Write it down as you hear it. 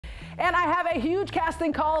And I have a huge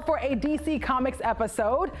casting call for a DC Comics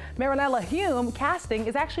episode. Marinella Hume Casting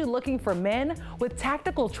is actually looking for men with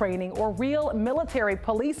tactical training or real military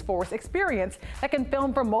police force experience that can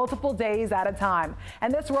film for multiple days at a time.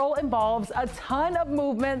 And this role involves a ton of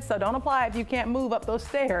movement, so don't apply if you can't move up those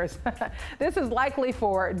stairs. This is likely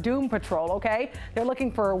for Doom Patrol, okay? They're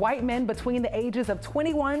looking for white men between the ages of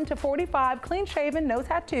 21 to 45, clean shaven, no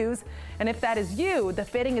tattoos. And if that is you, the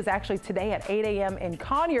fitting is actually today at 8 a.m. in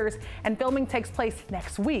Conyers, and filming takes place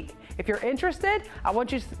next week. If you're interested, I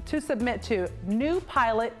want you to submit to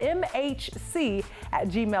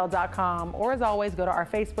newpilotmhc@gmail.com, or as always, go to our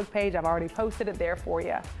Facebook page. I've already posted it there for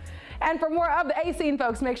you. And for more of the A Scene,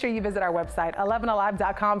 folks, make sure you visit our website,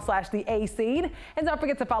 11alive.com/theascene. And don't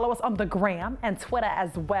forget to follow us on the gram and Twitter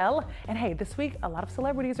as well. And hey, this week, a lot of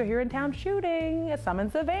celebrities are here in town shooting, some in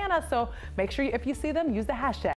Savannah. So make sure if you see them, use the hashtag.